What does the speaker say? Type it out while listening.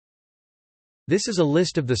This is a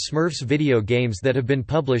list of the Smurfs video games that have been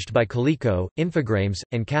published by Coleco, Infogrames,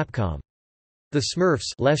 and Capcom. The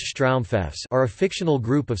Smurfs are a fictional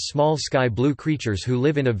group of small sky-blue creatures who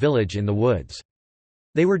live in a village in the woods.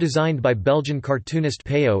 They were designed by Belgian cartoonist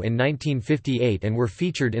Peyo in 1958 and were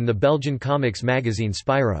featured in the Belgian comics magazine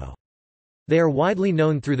Spyro. They are widely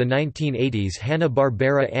known through the 1980s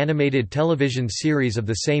Hanna-Barbera animated television series of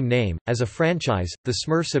the same name. As a franchise, the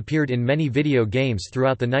Smurfs appeared in many video games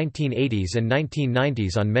throughout the 1980s and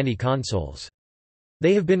 1990s on many consoles.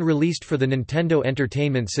 They have been released for the Nintendo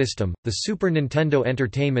Entertainment System, the Super Nintendo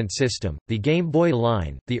Entertainment System, the Game Boy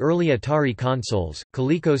line, the early Atari consoles,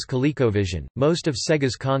 Coleco's ColecoVision, most of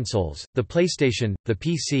Sega's consoles, the PlayStation, the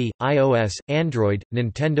PC, iOS, Android,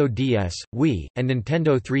 Nintendo DS, Wii, and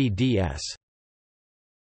Nintendo 3DS.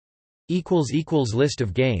 List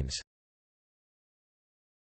of games